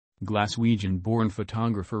Glaswegian-born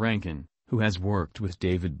photographer Rankin, who has worked with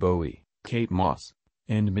David Bowie, Kate Moss,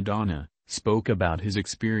 and Madonna, spoke about his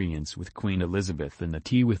experience with Queen Elizabeth in the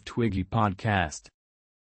Tea with Twiggy podcast.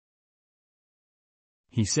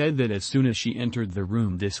 He said that as soon as she entered the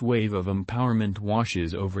room, this wave of empowerment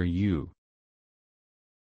washes over you.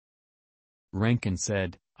 Rankin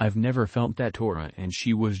said, "I've never felt that aura, and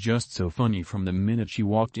she was just so funny from the minute she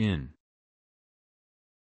walked in."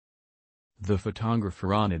 The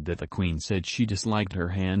photographer added that the Queen said she disliked her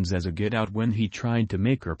hands as a get-out when he tried to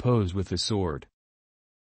make her pose with the sword.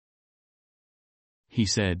 He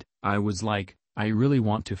said, "I was like, I really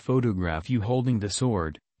want to photograph you holding the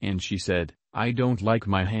sword," and she said, "I don't like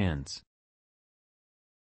my hands."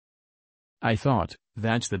 I thought,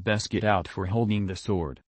 that's the best get-out for holding the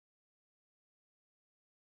sword.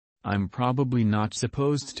 I'm probably not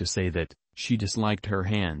supposed to say that she disliked her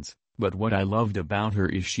hands, but what I loved about her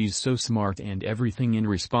is she's so smart, and everything in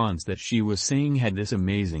response that she was saying had this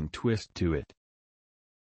amazing twist to it.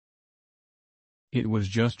 It was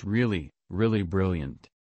just really, really brilliant.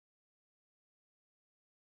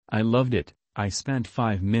 I loved it. I spent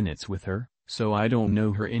 5 minutes with her, so I don't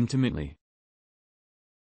know her intimately.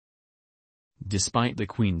 Despite the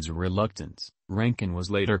Queen's reluctance, Rankin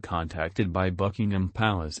was later contacted by Buckingham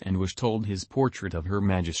Palace and was told his portrait of Her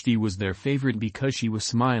Majesty was their favorite because she was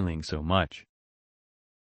smiling so much.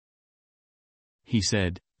 He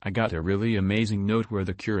said, "I got a really amazing note where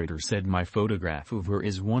the curator said my photograph of her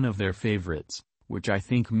is one of their favorites, which I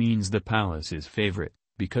think means the palace's favorite,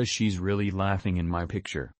 because she's really laughing in my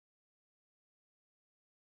picture."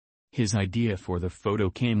 His idea for the photo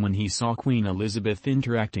came when he saw Queen Elizabeth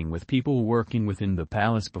interacting with people working within the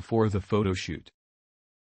palace before the photo shoot.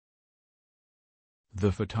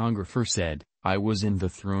 The photographer said, "I was in the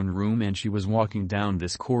throne room and she was walking down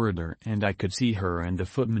this corridor and I could see her and the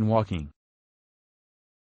footman walking.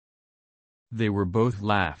 They were both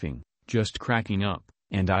laughing, just cracking up,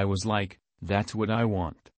 and I was like, that's what I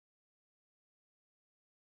want."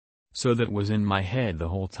 So that was in my head the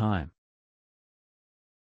whole time.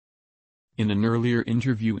 In an earlier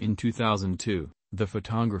interview in 2002, the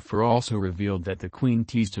photographer also revealed that the Queen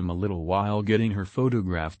teased him a little while getting her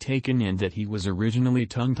photograph taken and that he was originally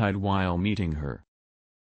tongue-tied while meeting her.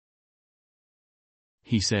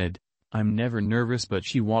 He said, "I'm never nervous, but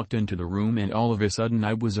she walked into the room and all of a sudden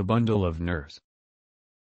I was a bundle of nerves.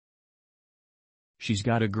 She's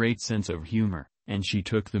got a great sense of humor, and she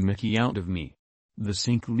took the mickey out of me. The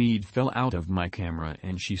sync lead fell out of my camera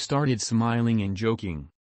and she started smiling and joking."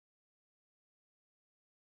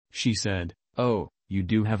 She said, "Oh, you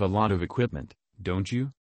do have a lot of equipment, don't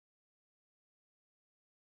you?"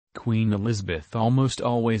 Queen Elizabeth almost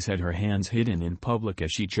always had her hands hidden in public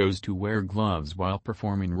as she chose to wear gloves while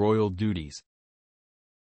performing royal duties.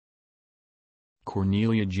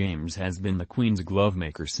 Cornelia James has been the Queen's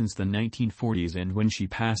glovemaker since the 1940s, and when she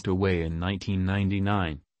passed away in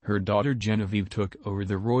 1999, her daughter Genevieve took over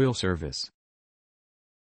the royal service.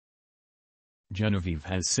 Genevieve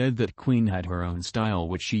has said that Queen had her own style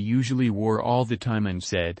which she usually wore all the time and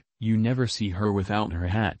said, "You never see her without her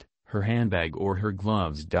hat, her handbag or her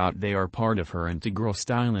gloves. They are part of her integral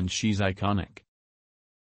style and she's iconic."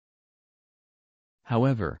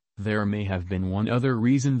 However, there may have been one other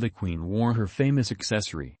reason the Queen wore her famous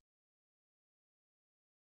accessory.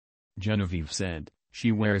 Genevieve said,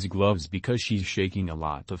 "She wears gloves because she's shaking a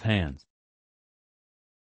lot of hands.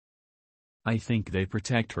 I think they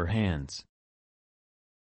protect her hands.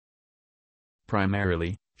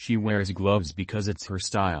 Primarily, she wears gloves because it's her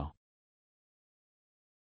style.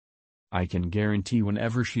 I can guarantee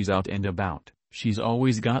whenever she's out and about, she's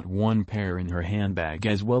always got one pair in her handbag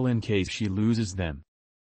as well in case she loses them."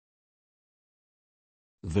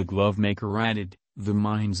 The glovemaker added, "The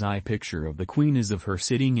mind's eye picture of the Queen is of her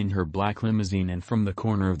sitting in her black limousine and from the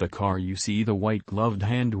corner of the car you see the white-gloved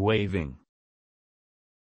hand waving.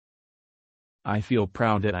 I feel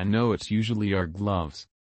proud that I know it's usually our gloves.